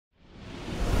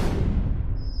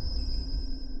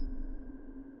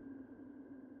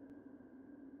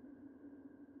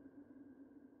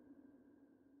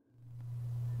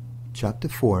Chapter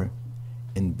 4,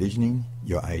 Envisioning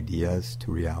Your Ideas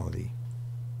to Reality.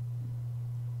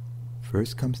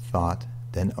 First comes thought,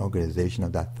 then organization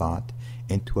of that thought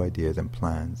into ideas and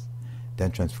plans,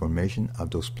 then transformation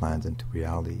of those plans into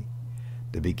reality.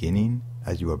 The beginning,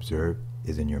 as you observe,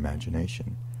 is in your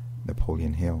imagination.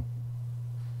 Napoleon Hill.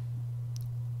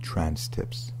 Trance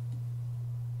tips.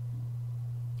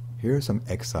 Here are some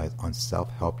exercises on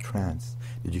self-help trance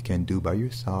that you can do by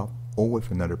yourself or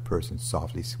with another person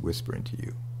softly whispering to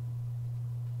you.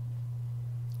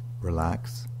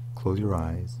 Relax, close your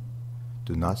eyes.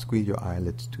 Do not squeeze your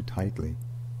eyelids too tightly.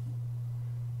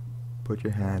 Put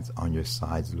your hands on your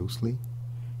sides loosely,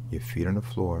 your feet on the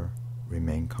floor,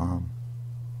 remain calm.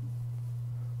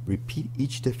 Repeat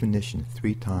each definition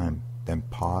 3 times, then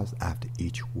pause after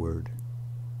each word.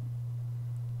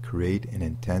 Create an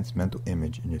intense mental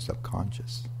image in your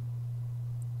subconscious.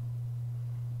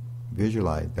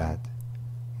 Visualize that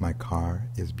my car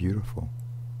is beautiful.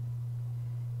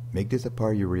 Make this a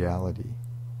part of your reality.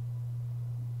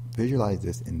 Visualize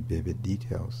this in vivid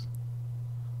details.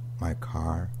 My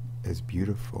car is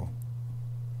beautiful.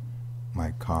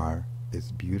 My car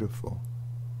is beautiful.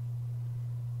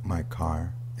 My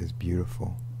car is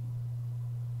beautiful.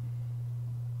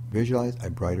 Visualize a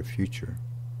brighter future.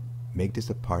 Make this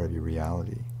a part of your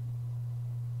reality.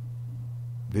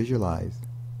 Visualize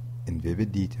in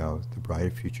vivid details the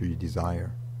brighter future you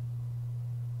desire.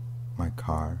 My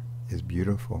car is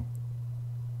beautiful.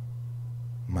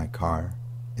 My car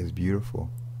is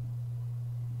beautiful.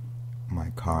 My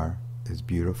car is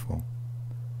beautiful.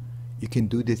 You can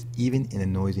do this even in a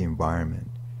noisy environment.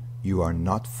 You are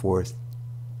not forced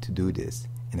to do this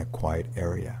in a quiet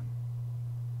area.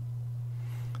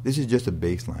 This is just a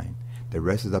baseline. The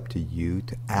rest is up to you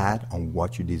to add on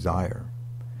what you desire.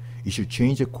 You should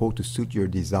change the quote to suit your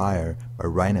desire by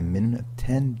writing a minimum of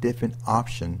 10 different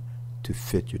options to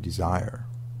fit your desire.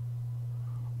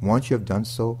 Once you have done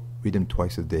so, read them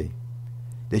twice a day.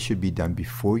 They should be done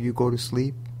before you go to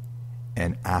sleep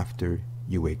and after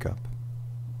you wake up.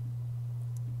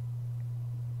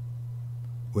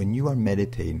 When you are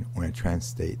meditating on a trance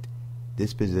state,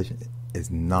 this position is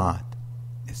not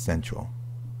essential.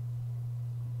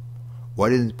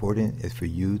 What is important is for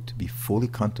you to be fully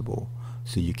comfortable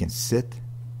so you can sit,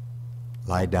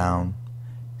 lie down,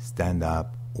 stand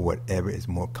up, or whatever is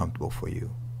more comfortable for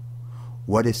you.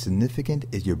 What is significant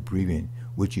is your breathing,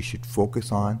 which you should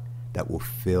focus on, that will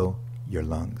fill your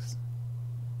lungs.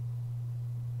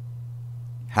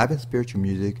 Having spiritual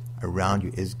music around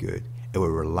you is good. It will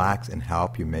relax and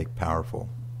help you make powerful.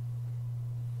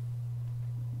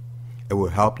 It will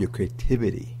help your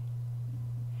creativity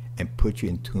and put you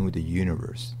in tune with the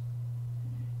universe.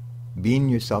 Being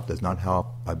yourself does not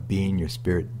help, but being your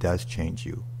spirit does change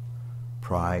you.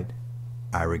 Pride,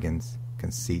 arrogance,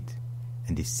 conceit,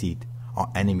 and deceit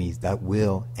are enemies that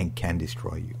will and can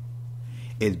destroy you.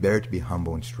 It is better to be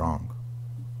humble and strong.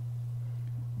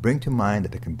 Bring to mind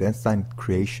that the condensed time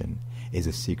creation is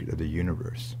the secret of the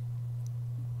universe.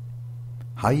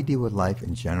 How you deal with life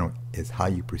in general is how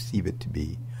you perceive it to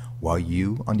be, while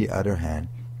you, on the other hand,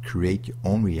 create your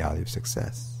own reality of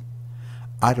success.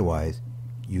 Otherwise,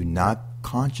 you not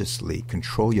consciously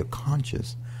control your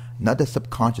conscious, not the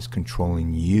subconscious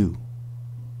controlling you.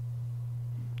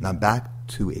 Now back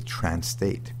to a trance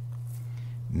state.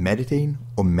 Meditating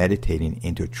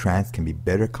into a trance can be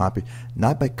better accomplished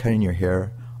not by cutting your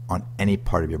hair on any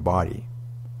part of your body.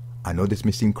 I know this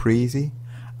may seem crazy.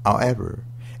 However,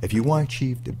 if you want to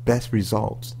achieve the best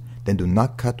results, then do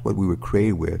not cut what we were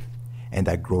created with and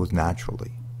that grows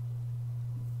naturally.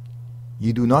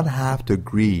 You do not have to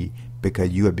agree because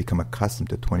you have become accustomed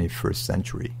to 21st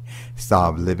century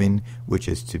style of living, which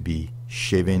is to be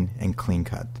shaven and clean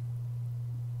cut.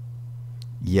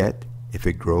 Yet, if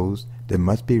it grows, there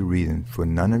must be a reason, for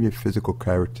none of your physical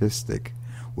characteristics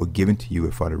were given to you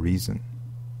without a reason.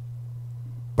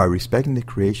 By respecting the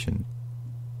creation,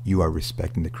 you are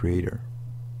respecting the Creator.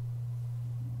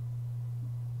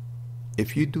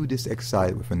 If you do this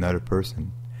exercise with another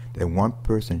person, then one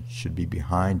person should be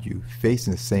behind you,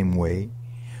 facing the same way,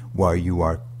 while you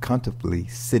are comfortably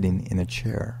sitting in a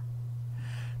chair.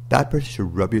 That person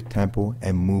should rub your temple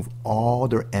and move all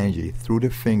their energy through their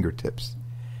fingertips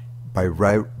by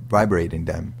vibrating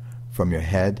them from your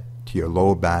head to your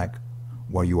lower back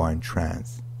while you are in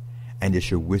trance. And they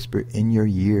should whisper in your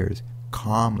ears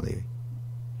calmly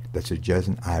the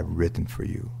suggestion I have written for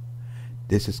you.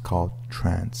 This is called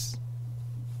trance.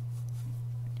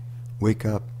 Wake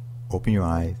up, open your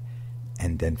eyes,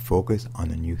 and then focus on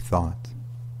a new thought.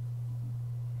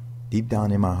 Deep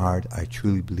down in my heart, I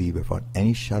truly believe without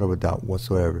any shadow of a doubt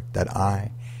whatsoever that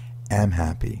I am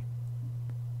happy,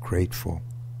 grateful,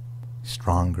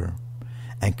 stronger,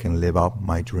 and can live out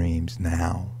my dreams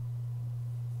now.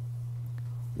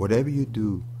 Whatever you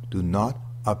do, do not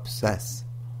obsess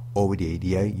over the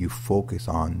idea you focus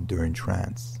on during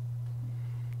trance.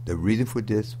 The reason for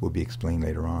this will be explained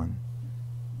later on.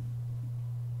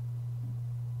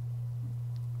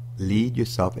 Lead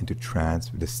yourself into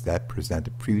trance with the step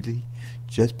presented previously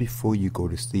just before you go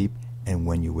to sleep and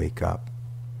when you wake up.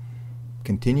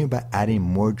 Continue by adding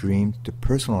more dreams to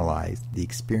personalize the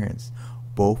experience,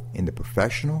 both in the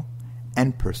professional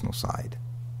and personal side.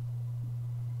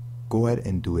 Go ahead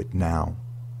and do it now.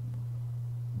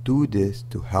 Do this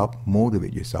to help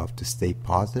motivate yourself to stay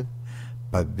positive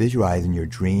by visualizing your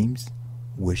dreams,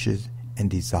 wishes, and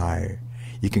desire.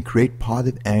 You can create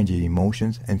positive energy,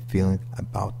 emotions, and feelings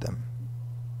about them.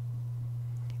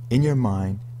 In your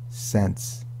mind,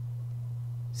 sense,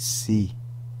 see,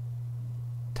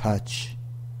 touch,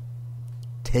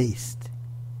 taste,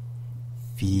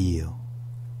 feel,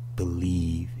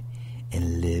 believe,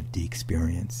 and live the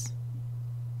experience.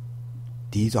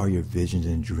 These are your visions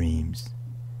and dreams,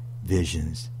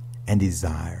 visions and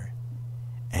desire,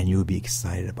 and you'll be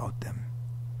excited about them.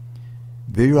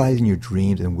 Visualizing your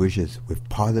dreams and wishes with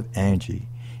positive energy,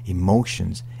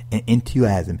 emotions, and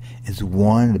enthusiasm is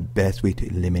one of the best ways to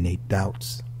eliminate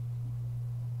doubts.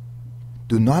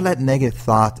 Do not let negative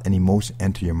thoughts and emotions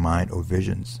enter your mind or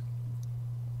visions.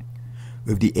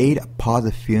 With the aid of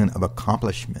positive feeling of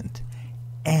accomplishment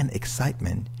and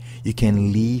excitement, you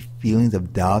can leave feelings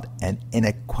of doubt and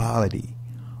inequality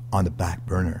on the back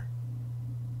burner.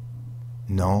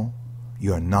 No,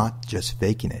 you are not just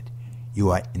faking it.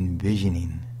 You are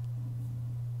envisioning.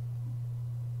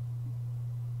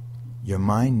 Your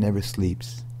mind never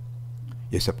sleeps.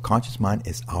 Your subconscious mind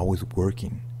is always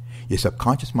working. Your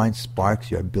subconscious mind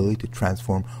sparks your ability to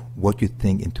transform what you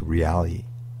think into reality.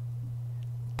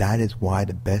 That is why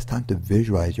the best time to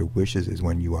visualize your wishes is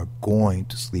when you are going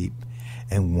to sleep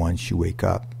and once you wake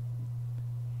up.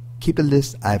 Keep the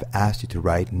list I've asked you to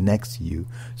write next to you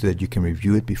so that you can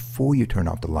review it before you turn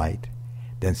off the light.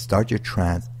 Then start your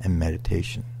trance and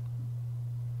meditation.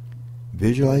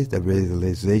 Visualize the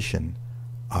realization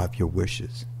of your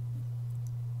wishes.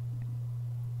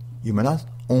 You must not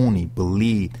only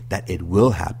believe that it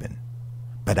will happen,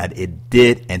 but that it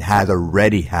did and has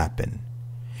already happened.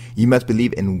 You must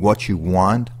believe in what you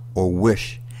want or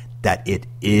wish that it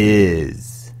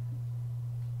is.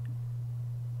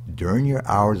 During your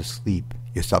hours of sleep,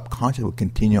 your subconscious will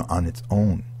continue on its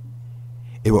own.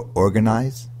 It will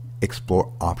organize,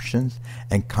 explore options,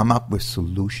 and come up with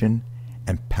solution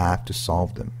and path to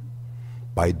solve them.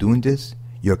 By doing this,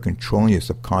 you're controlling your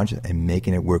subconscious and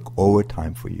making it work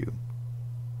overtime for you.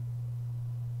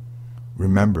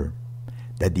 Remember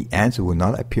that the answer will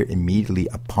not appear immediately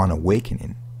upon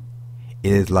awakening.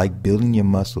 It is like building your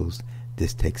muscles.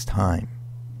 This takes time.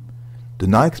 Do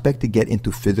not expect to get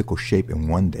into physical shape in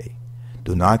one day.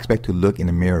 Do not expect to look in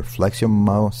the mirror, flex your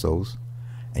muscles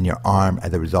and your arm,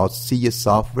 as a result see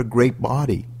yourself with a great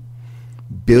body.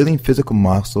 Building physical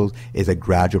muscles is a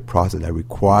gradual process that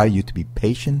requires you to be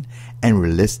patient and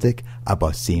realistic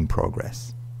about seeing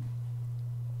progress.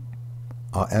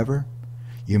 However,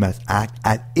 you must act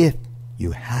as if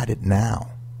you had it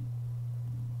now.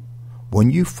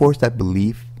 When you force that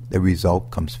belief, the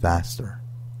result comes faster.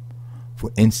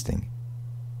 For instance,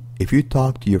 if you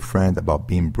talk to your friends about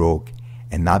being broke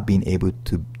and not being able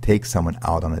to take someone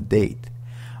out on a date,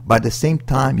 but at the same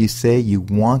time you say you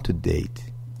want to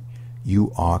date,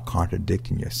 you are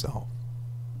contradicting yourself.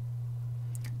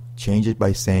 Change it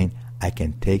by saying, I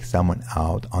can take someone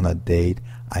out on a date,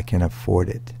 I can afford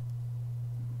it.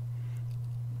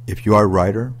 If you are a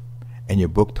writer and your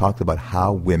book talks about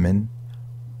how women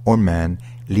or men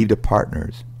leave their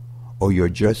partners, or you're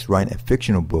just writing a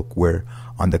fictional book where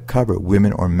on the cover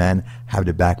women or men have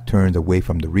their back turned away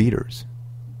from the readers,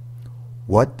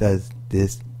 what does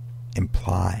this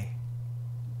imply?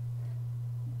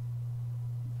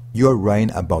 You are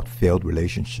writing about failed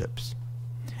relationships,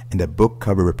 and the book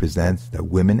cover represents that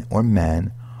women or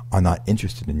men are not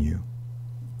interested in you.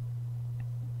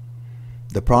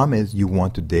 The problem is you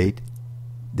want to date.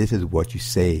 This is what you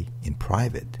say in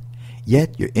private.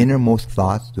 Yet your innermost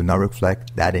thoughts do not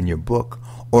reflect that in your book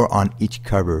or on each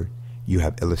cover you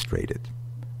have illustrated.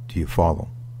 Do you follow?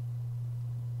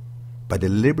 By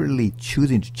deliberately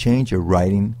choosing to change your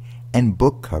writing and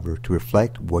book cover to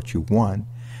reflect what you want,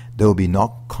 there will be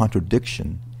no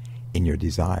contradiction in your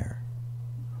desire.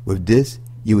 With this,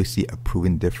 you will see a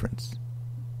proven difference.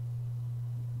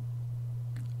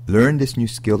 Learn this new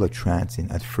skill of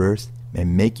trancing at first may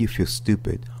make you feel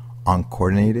stupid,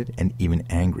 uncoordinated, and even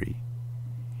angry.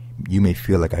 You may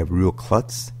feel like a real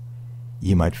klutz,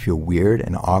 You might feel weird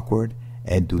and awkward,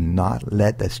 and do not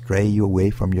let that stray you away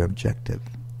from your objective.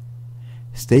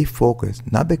 Stay focused,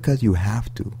 not because you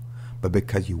have to, but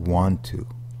because you want to.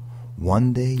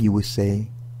 One day you will say,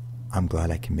 I'm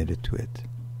glad I committed to it.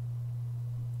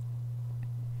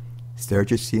 Stare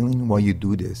at your ceiling while you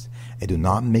do this, and do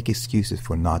not make excuses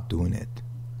for not doing it.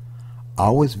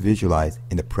 Always visualize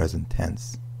in the present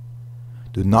tense.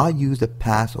 Do not use the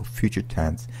past or future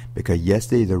tense, because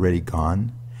yesterday is already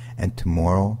gone and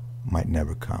tomorrow might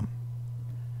never come.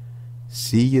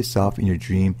 See yourself in your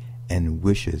dream and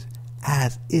wishes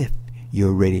as if you're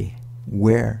already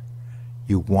where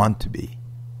you want to be.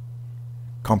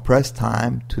 Compress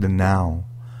time to the now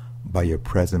by your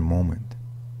present moment.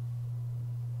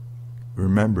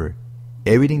 Remember,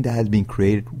 everything that has been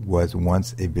created was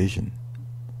once a vision.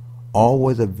 All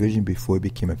was a vision before it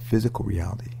became a physical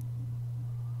reality.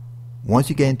 Once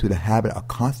you get into the habit of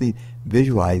constantly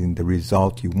visualizing the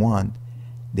result you want,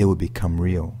 they will become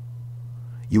real.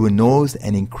 You will notice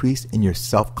an increase in your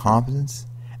self-confidence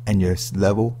and your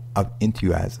level of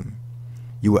enthusiasm.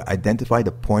 You will identify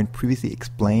the point previously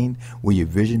explained where your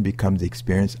vision becomes the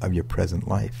experience of your present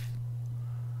life.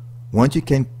 Once you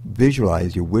can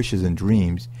visualize your wishes and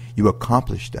dreams, you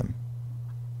accomplish them.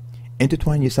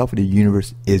 Intertwine yourself with the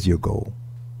universe is your goal.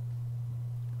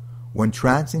 When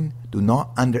trancing, do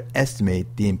not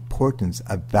underestimate the importance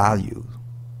of value.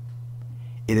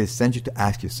 It is essential to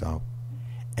ask yourself,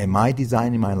 am I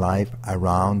designing my life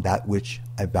around that which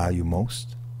I value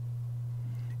most?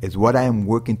 Is what I am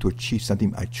working to achieve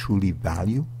something I truly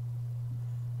value?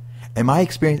 Am I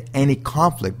experiencing any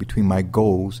conflict between my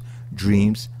goals,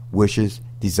 dreams, wishes,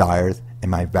 desires,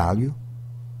 and my value?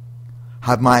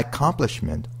 Have my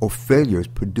accomplishment or failures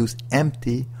produced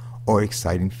empty or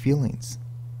exciting feelings?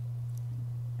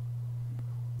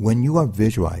 When you are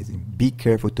visualizing, be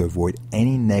careful to avoid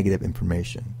any negative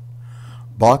information.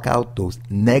 Block out those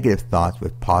negative thoughts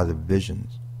with positive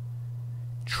visions.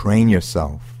 Train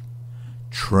yourself.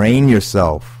 Train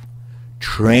yourself.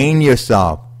 Train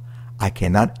yourself. I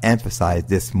cannot emphasize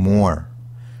this more.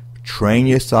 Train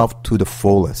yourself to the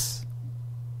fullest.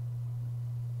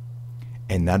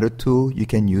 Another tool you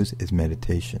can use is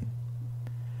meditation.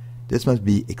 This must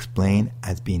be explained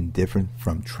as being different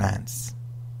from trance.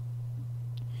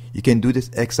 You can do this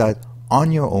exercise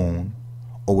on your own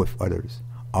or with others.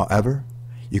 However,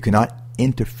 you cannot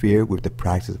interfere with the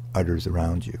practice of others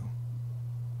around you.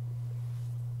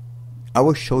 I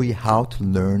will show you how to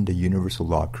learn the universal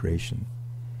law of creation.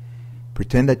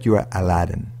 Pretend that you are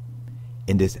Aladdin.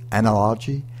 In this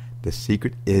analogy, the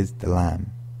secret is the lamp,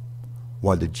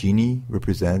 while the genie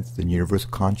represents the universal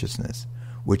consciousness,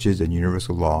 which is the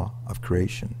universal law of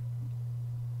creation.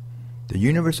 The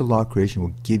universal law of creation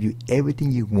will give you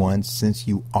everything you want since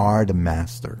you are the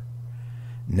master.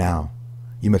 Now,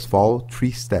 you must follow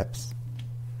 3 steps.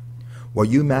 While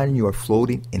you imagine you are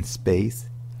floating in space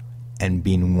and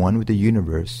being one with the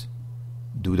universe,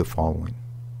 do the following.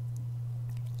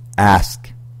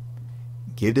 Ask.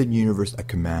 Give the universe a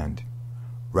command.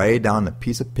 Write it down on a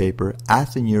piece of paper.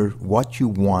 Ask the universe what you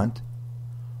want,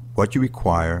 what you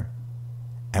require,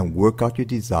 and work out your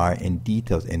desire in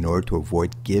details in order to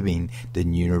avoid giving the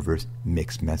universe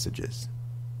mixed messages.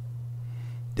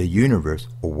 The universe,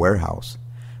 or warehouse,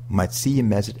 might see your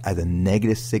message as a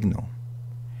negative signal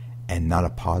and not a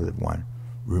positive one.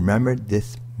 Remember,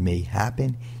 this may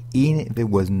happen even if it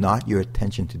was not your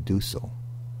intention to do so.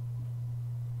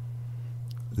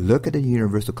 Look at the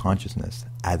universal consciousness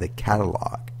as a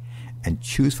catalog and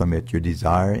choose from it your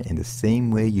desire in the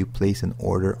same way you place an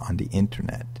order on the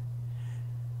internet.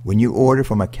 When you order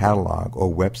from a catalog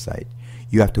or website,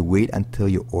 you have to wait until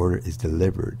your order is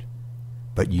delivered,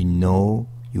 but you know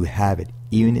you have it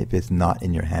even if it's not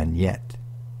in your hand yet.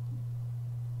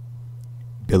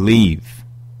 Believe.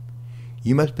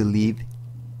 You must believe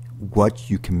what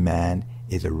you command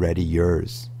is already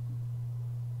yours.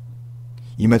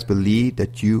 You must believe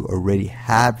that you already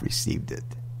have received it.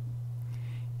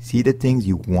 See the things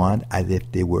you want as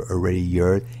if they were already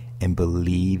yours and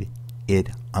believe it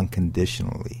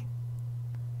unconditionally.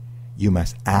 You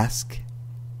must ask,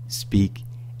 speak,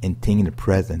 and think in the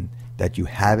present that you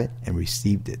have it and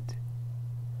received it.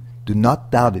 Do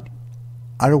not doubt it,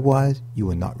 otherwise you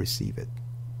will not receive it.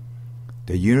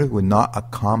 The universe will not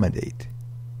accommodate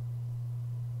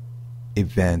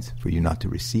events for you not to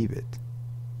receive it.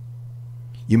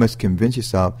 You must convince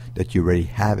yourself that you already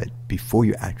have it before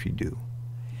you actually do.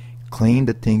 Claim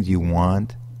the things you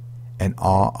want, and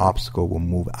all obstacles will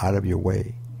move out of your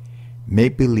way.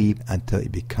 Make believe until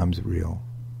it becomes real.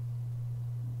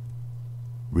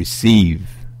 Receive.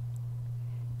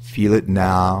 Feel it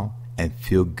now and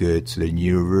feel good so the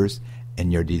universe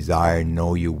and your desire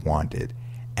know you want it,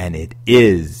 and it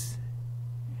is.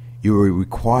 You are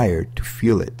required to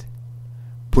feel it.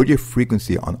 Put your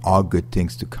frequency on all good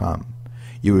things to come.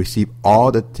 You receive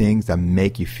all the things that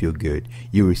make you feel good.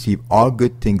 You receive all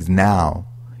good things now.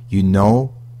 You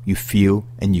know, you feel,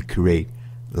 and you create.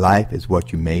 Life is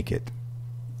what you make it.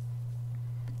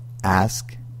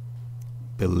 Ask,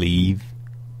 believe,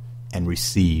 and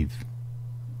receive.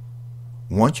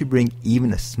 Once you bring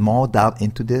even a small doubt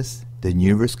into this, the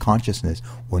universe consciousness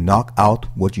will knock out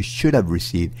what you should have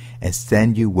received and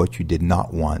send you what you did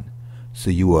not want,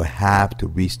 so you will have to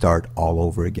restart all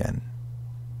over again.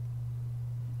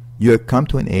 You have come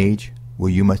to an age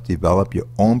where you must develop your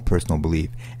own personal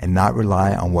belief and not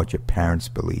rely on what your parents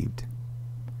believed.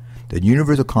 The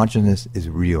universal consciousness is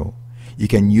real. You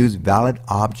can use valid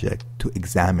objects to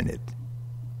examine it.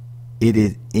 It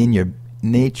is in your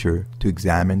nature to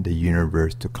examine the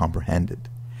universe to comprehend it.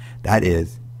 That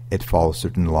is, it follows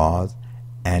certain laws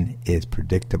and is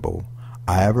predictable.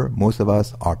 However, most of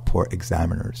us are poor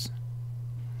examiners.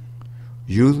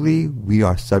 Usually, we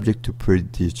are subject to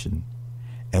prediction,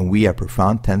 and we have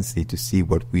profound tendency to see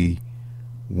what we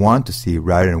want to see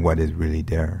rather than what is really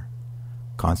there.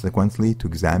 Consequently, to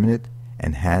examine it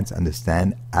and hence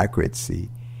understand accuracy,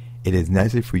 it is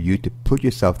necessary for you to put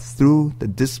yourself through the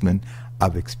discipline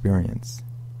of experience,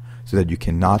 so that you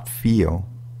cannot feel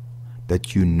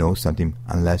that you know something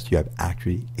unless you have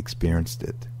actually experienced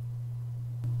it.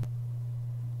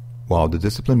 While the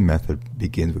discipline method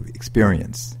begins with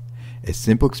experience, a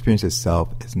simple experience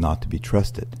itself is not to be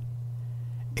trusted.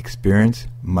 Experience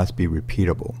must be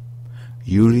repeatable,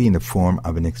 usually in the form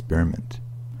of an experiment.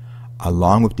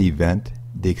 Along with the event,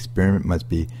 the experiment must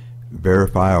be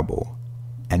verifiable,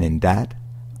 and in that,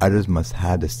 others must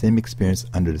have the same experience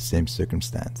under the same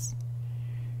circumstance.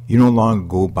 You no longer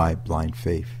go by blind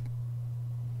faith.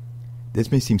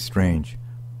 This may seem strange,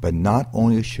 but not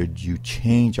only should you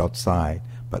change outside,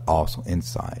 but also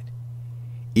inside.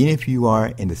 Even if you are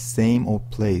in the same old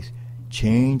place,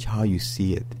 change how you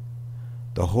see it.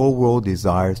 The whole world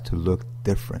desires to look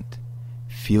different,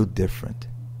 feel different.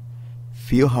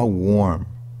 Feel how warm,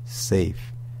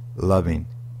 safe, loving,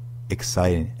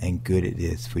 exciting, and good it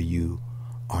is for you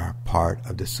are a part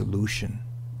of the solution.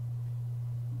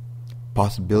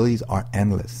 Possibilities are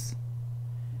endless.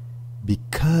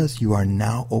 Because you are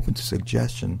now open to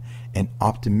suggestion and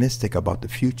optimistic about the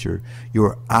future, you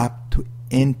are apt to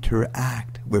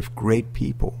interact with great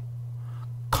people.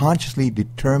 Consciously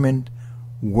determined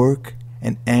work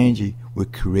and energy will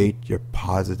create your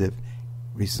positive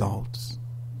results.